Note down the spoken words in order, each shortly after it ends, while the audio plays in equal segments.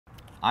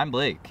I'm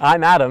Blake.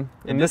 I'm Adam,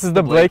 and this is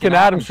the Blake and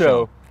Adam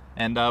Show.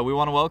 And we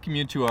want to welcome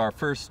you to our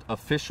first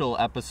official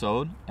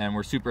episode, and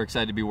we're super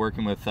excited to be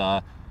working with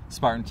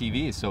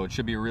SpartanTV, so it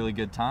should be a really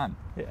good time.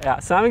 Yeah,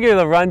 so I'm going to give you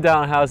the rundown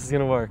on how this is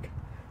going to work.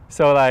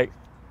 So, like,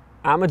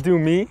 I'm going to do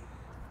me,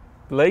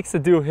 Blake's to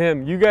do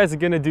him, you guys are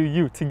going to do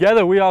you.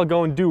 Together, we all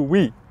go and do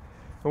we.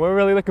 And we're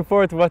really looking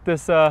forward to what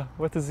this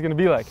is going to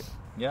be like.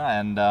 Yeah,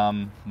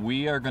 and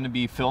we are going to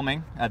be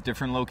filming at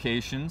different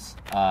locations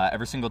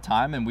every single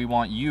time, and we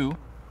want you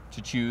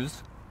to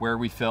choose where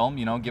we film.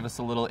 You know, give us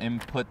a little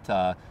input,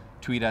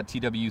 tweet at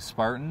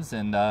TWUSpartans,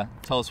 and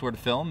tell us where to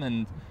film,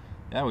 and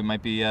yeah, we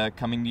might be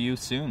coming to you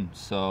soon.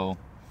 So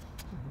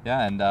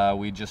yeah, and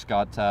we just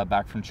got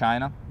back from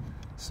China,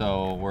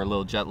 so we're a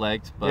little jet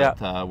lagged, but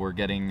yeah. We're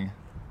getting,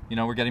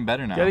 we're getting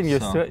better now. Getting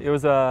used to it. It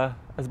was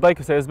as Blake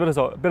would say, it was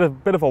a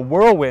bit of a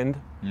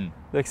whirlwind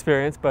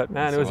experience, but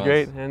man, it was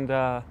great, and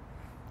yeah,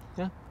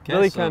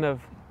 really kind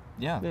of.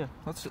 Yeah.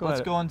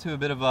 Let's go into a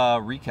bit of a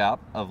recap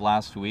of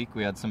last week.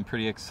 We had some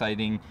pretty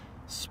exciting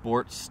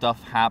sports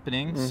stuff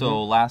happening.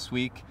 So last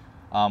week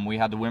we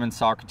had the women's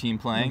soccer team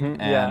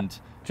playing, and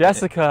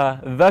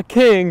Jessica, the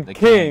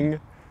King,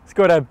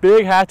 scored a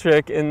big hat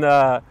trick in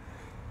the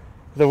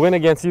win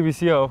against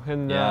UBCO,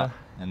 and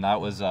and that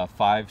was a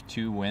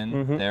 5-2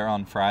 win there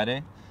on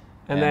Friday.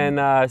 And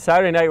then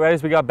Saturday night, right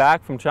as we got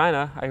back from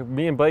China,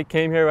 me and Blake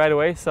came here right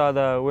away, saw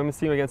the women's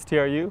team against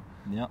TRU.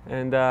 Yeah.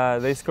 And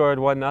they scored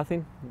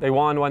 1-0. They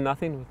won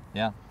 1-0.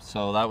 Yeah.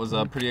 So that was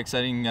a pretty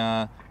exciting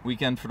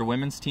weekend for the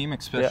women's team,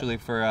 especially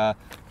for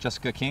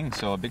Jessica King.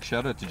 So a big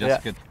shout out to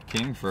Jessica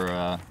King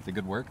for the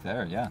good work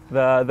there. Yeah.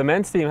 The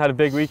men's team had a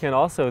big weekend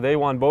also. They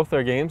won both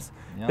their games.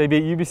 Yeah. They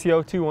beat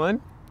UBCO 2-1,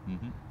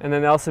 and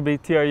then they also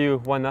beat TRU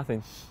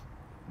 1-0.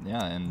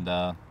 Yeah,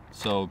 and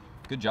so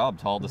good job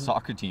to all the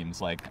soccer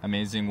teams. Like,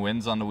 amazing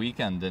wins on the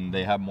weekend, and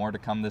they have more to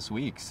come this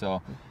week.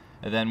 So.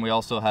 And then we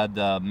also had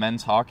the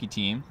men's hockey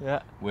team,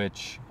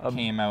 which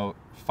came out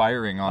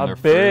firing on their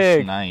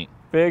first night.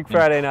 Big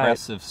Friday night.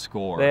 Impressive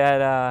score. They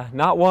had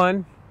not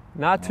one,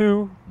 not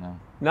two,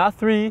 not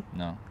three,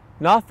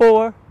 not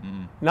four,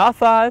 not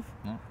five,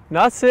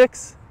 not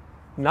six,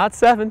 not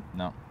seven,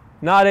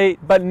 not 8,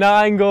 but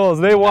 9 goals.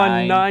 They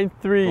won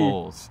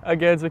 9-3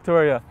 against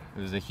Victoria. It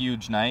was a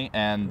huge night,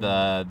 and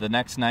the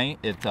next night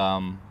it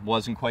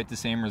wasn't quite the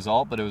same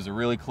result, but it was a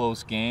really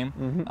close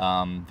game.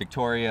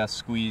 Victoria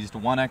squeezed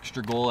 1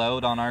 extra goal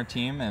out on our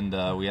team,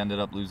 and we ended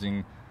up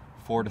losing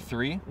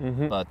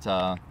 4-3.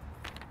 But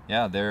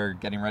yeah, they're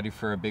getting ready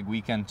for a big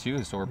weekend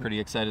too, so we're pretty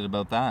excited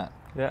about that.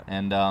 Yeah.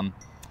 And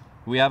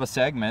we have a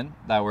segment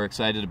that we're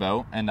excited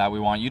about, and that we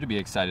want you to be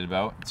excited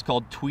about. It's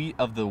called Tweet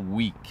of the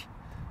Week.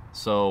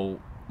 So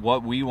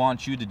what we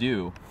want you to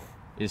do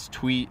is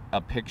tweet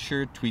a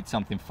picture, tweet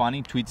something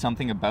funny, tweet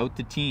something about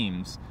the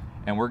teams,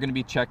 and we're going to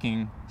be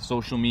checking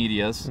social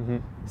medias,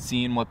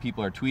 seeing what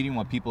people are tweeting,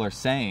 what people are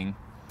saying,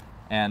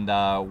 and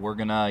we're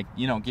going to,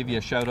 give you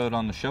a shout out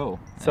on the show.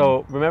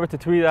 So remember to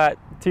tweet at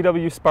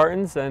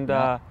TWUSpartans, and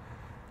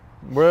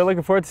we're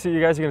looking forward to see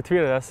you guys are going to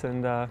tweet at us.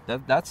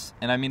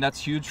 And that's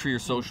huge for your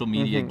social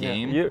media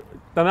game.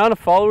 The amount of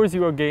followers you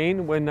will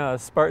gain when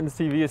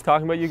SpartansTV is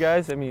talking about you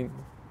guys, I mean,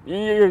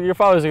 your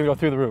followers are going to go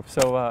through the roof.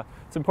 So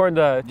it's important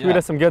to tweet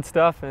us some good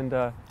stuff, and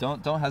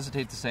don't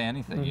hesitate to say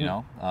anything.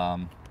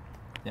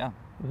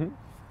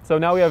 So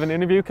now we have an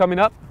interview coming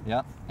up.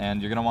 Yeah,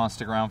 and you're gonna want to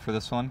stick around for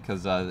this one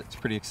because it's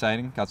pretty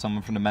exciting. Got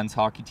someone from the men's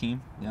hockey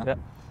team. Yeah.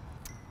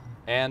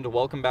 And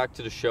welcome back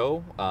to the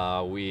show.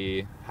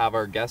 We have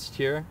our guest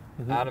here.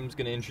 Adam's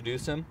gonna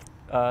introduce him.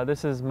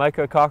 This is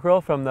Micah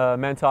Cockrill from the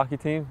men's hockey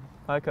team.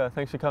 Micah,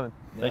 thanks for coming.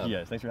 Thank you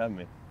guys. Thanks for having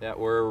me. Yeah,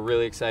 we're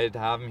really excited to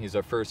have him. He's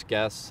our first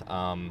guest.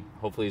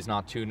 Hopefully he's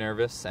not too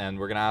nervous, and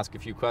we're going to ask a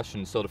few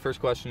questions. So the first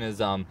question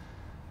is,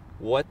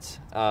 what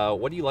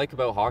do you like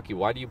about hockey?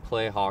 Why do you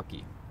play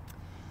hockey?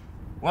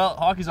 Well,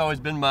 hockey's always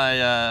been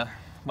my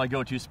my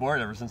go-to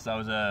sport ever since I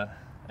was a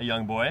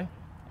young boy.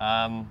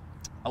 I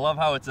love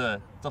how it's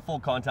a full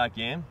contact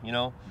game.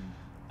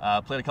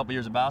 Played a couple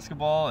years of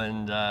basketball,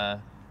 and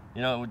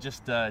it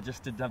just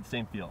didn't have the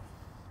same feel.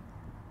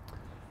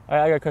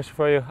 I got a question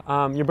for you.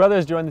 Your brother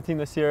has joined the team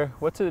this year.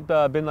 What's it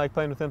been like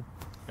playing with him?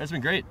 It's been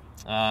great.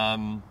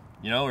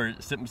 We're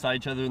sitting beside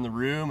each other in the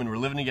room, and we're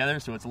living together,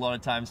 so it's a lot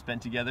of time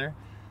spent together.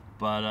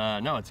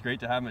 But no, it's great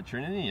to have him at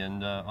Trinity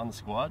and on the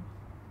squad.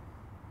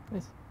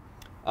 Nice.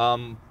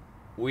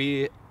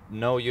 We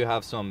know you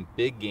have some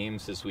big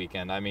games this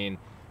weekend. I mean,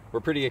 we're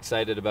pretty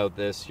excited about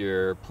this.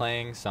 You're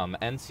playing some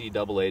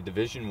NCAA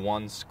Division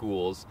I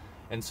schools,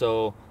 and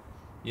so,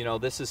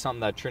 this is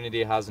something that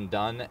Trinity hasn't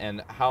done.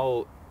 And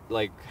how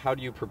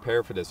do you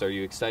prepare for this? Are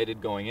you excited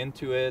going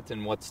into it,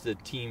 and what's the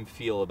team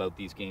feel about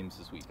these games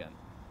this weekend?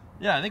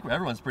 Yeah, I think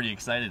everyone's pretty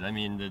excited. I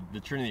mean, the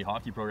Trinity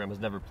hockey program has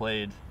never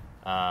played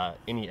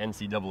any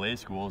NCAA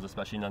schools,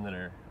 especially none that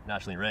are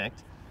nationally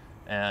ranked,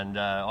 and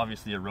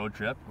obviously a road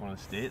trip, going to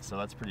the States, so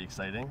that's pretty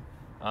exciting.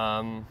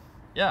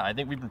 Yeah, I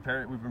think we've been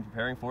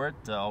preparing for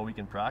it all week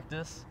in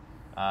practice.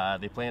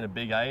 They play in a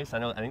big ice.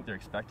 I think they're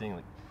expecting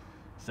like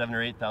 7,000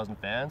 or 8,000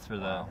 fans for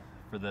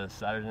the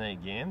Saturday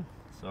night game.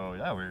 So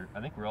yeah,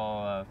 I think we're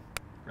all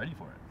ready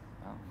for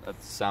it. Wow,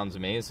 that sounds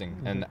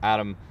amazing. And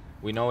Adam,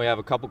 we know we have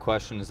a couple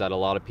questions that a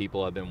lot of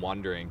people have been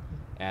wondering.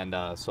 And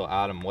so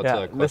Adam, what's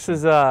the question? This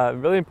is a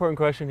really important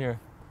question here.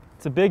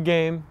 It's a big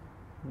game.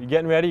 You're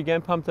getting ready, you're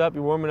getting pumped up,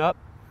 you're warming up.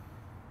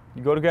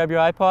 You go to grab your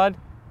iPod,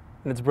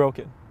 and it's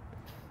broken.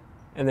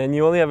 And then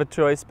you only have a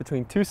choice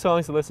between 2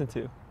 songs to listen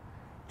to.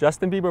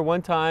 Justin Bieber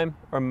One Time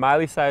or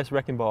Miley Cyrus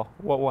Wrecking Ball.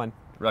 What one?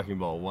 Wrecking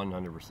Ball,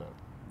 100%.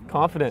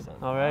 Confident.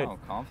 100%. All right. Wow,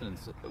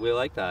 confidence. We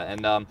like that.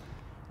 And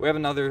we have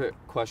another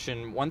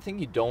question. One thing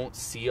you don't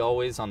see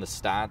always on the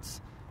stats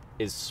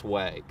is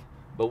swag.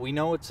 But we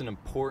know it's an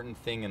important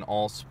thing in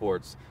all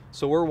sports.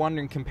 So we're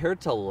wondering,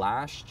 compared to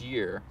last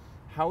year,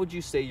 how would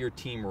you say your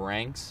team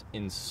ranks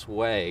in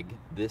swag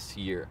this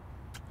year?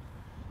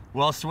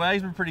 Well,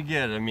 swag's been pretty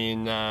good. I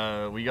mean,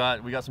 we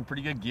got some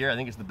pretty good gear. I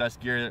think it's the best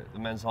gear the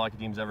men's hockey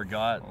team's ever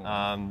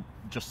got.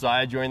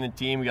 Josiah joined the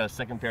team. We got a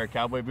 2nd pair of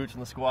cowboy boots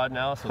in the squad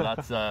now, so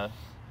that's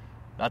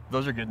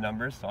those are good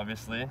numbers,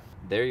 obviously.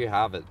 There you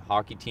have it.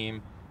 Hockey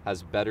team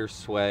has better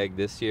swag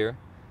this year,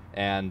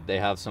 and they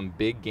have some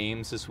big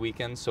games this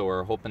weekend, so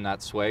we're hoping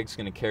that swag's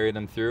going to carry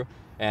them through.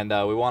 And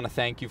we want to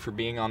thank you for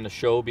being on the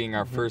show, being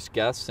our first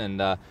guest,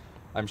 and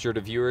I'm sure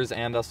the viewers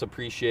and us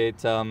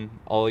appreciate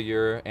all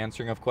your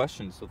answering of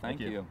questions, so thank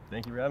you.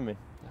 Thank you for having me.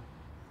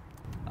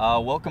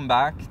 Welcome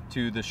back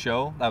to the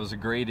show. That was a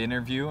great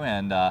interview,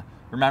 and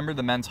remember,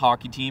 the men's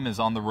hockey team is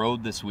on the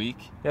road this week.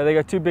 Yeah, they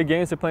got 2 big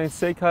games. They're playing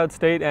St. Cloud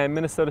State and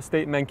Minnesota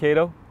State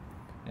Mankato.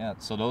 Yeah,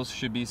 so those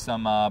should be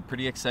some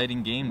pretty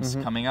exciting games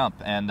coming up.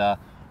 And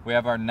we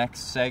have our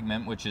next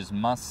segment, which is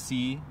Must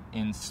See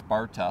in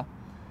Sparta.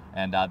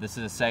 And this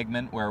is a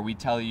segment where we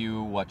tell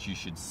you what you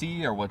should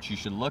see or what you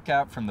should look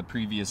at from the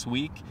previous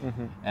week.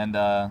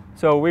 And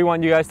so we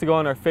want you guys to go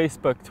on our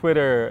Facebook,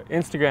 Twitter,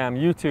 Instagram,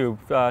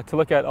 YouTube to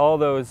look at all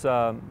those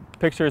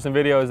pictures and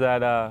videos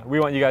that we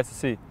want you guys to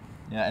see.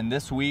 Yeah, and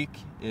this week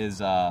is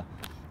there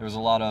was a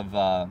lot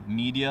of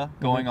media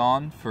going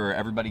on for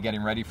everybody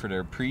getting ready for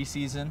their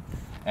preseason.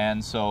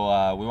 And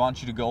so we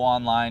want you to go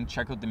online,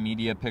 check out the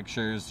media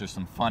pictures. There's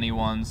some funny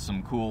ones,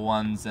 some cool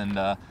ones,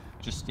 and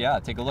just, yeah,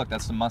 take a look.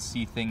 That's the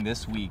must-see thing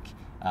this week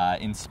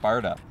in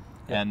Sparta.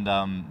 Yeah. And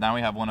now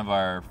we have one of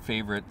our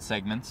favorite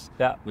segments,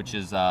 which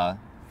is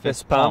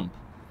Fist Pump.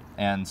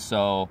 And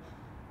so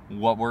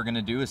what we're going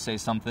to do is say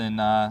something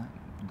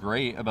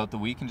great about the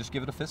week and just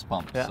give it a fist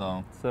pump.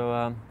 Yeah.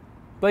 So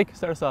Blake,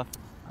 start us off.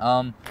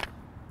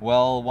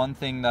 Well, one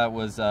thing that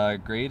was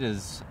great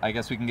is I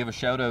guess we can give a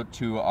shout out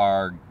to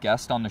our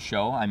guest on the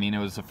show. I mean, it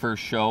was the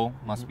first show,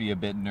 must be a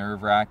bit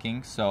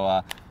nerve-wracking. So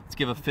let's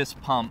give a fist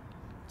pump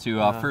to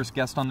first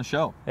guest on the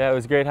show. Yeah, it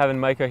was great having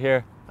Micah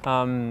here.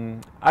 I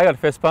got a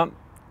fist pump.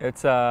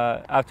 It's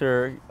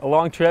after a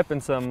long trip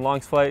and some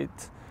long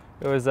flights.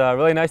 It was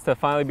really nice to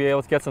finally be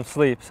able to get some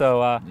sleep.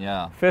 So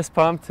yeah, fist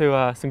pump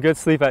to some good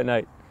sleep at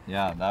night.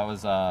 Yeah,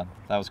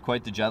 that was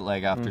quite the jet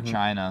lag after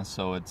China.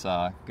 So it's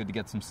good to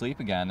get some sleep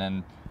again.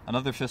 And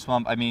another fist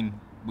pump. I mean,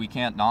 we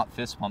can't not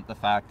fist pump the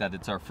fact that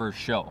it's our first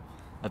show.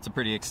 That's a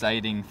pretty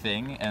exciting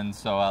thing. And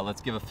so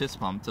let's give a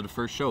fist pump to the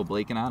first show,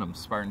 Blake and Adam,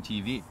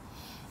 SpartanTV.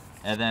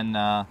 And then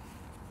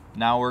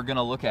now we're going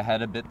to look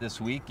ahead a bit this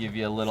week, give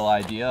you a little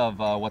idea of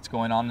what's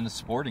going on in the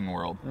sporting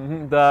world.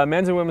 The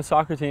men's and women's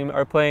soccer team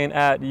are playing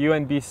at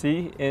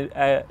UNBC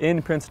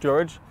in Prince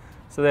George,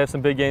 so they have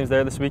some big games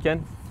there this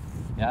weekend.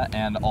 Yeah,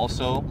 and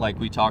also, like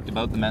we talked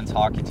about, the men's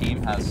hockey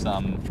team has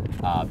some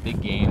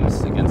big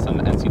games against some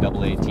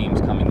NCAA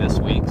teams coming this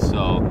week,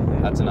 so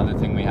that's another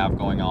thing we have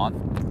going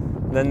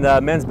on. Then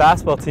the men's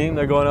basketball team,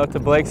 they're going out to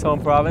Blake's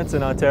home province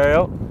in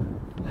Ontario.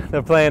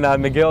 They're playing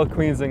McGill,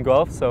 Queens, and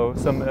Guelph, so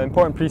some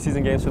important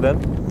preseason games for them.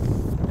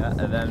 Yeah,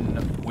 and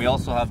then we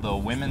also have the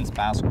women's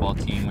basketball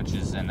team, which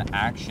is in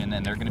action,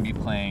 and they're going to be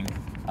playing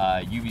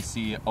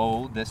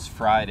UBCO this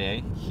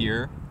Friday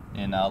here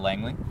in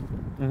Langley.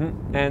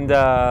 And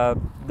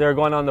they're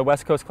going on the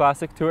West Coast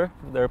Classic Tour.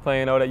 They're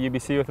playing out at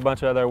UBC with a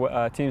bunch of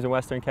other teams in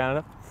Western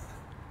Canada.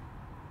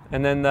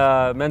 And then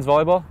men's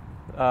volleyball,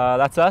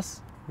 that's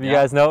us. You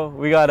guys know,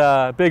 we got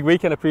a big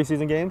weekend of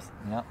preseason games.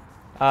 Yeah.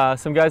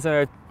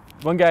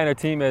 One guy on our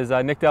team is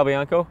Nick Del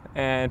Bianco,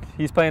 and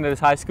he's playing at his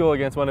high school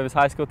against one of his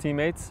high school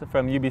teammates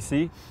from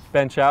UBC,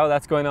 Ben Chow.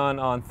 That's going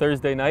on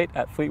Thursday night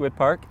at Fleetwood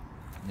Park.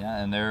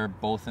 Yeah, and they're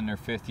both in their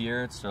 5th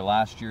year. It's their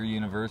last year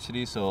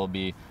university, so it'll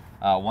be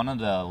one of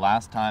the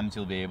last times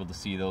you'll be able to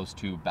see those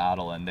two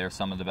battle, and they're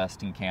some of the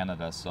best in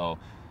Canada, so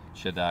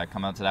should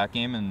come out to that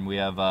game. And we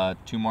have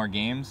 2 more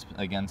games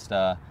against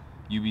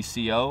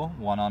UBCO,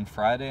 one on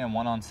Friday and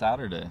one on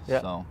Saturday.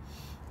 Yeah. So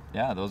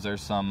yeah, those are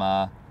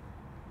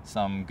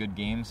some good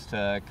games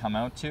to come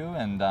out to,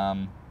 and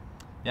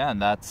yeah,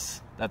 and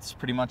that's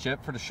pretty much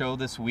it for the show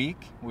this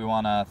week. We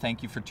want to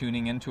thank you for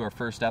tuning in to our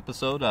first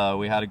episode.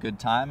 We had a good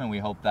time, and we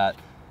hope that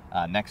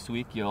next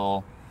week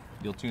you'll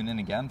tune in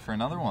again for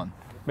another one.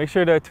 Make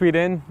sure to tweet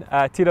in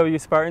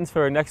TWUSpartans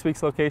for next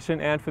week's location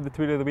and for the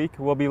tweet of the week.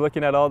 We'll be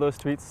looking at all those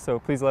tweets, so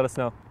please let us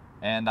know.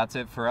 And that's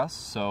it for us,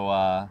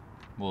 so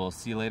we'll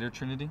see you later,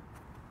 Trinity.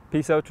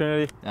 Peace out,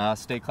 Trinity.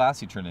 Stay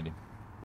classy, Trinity.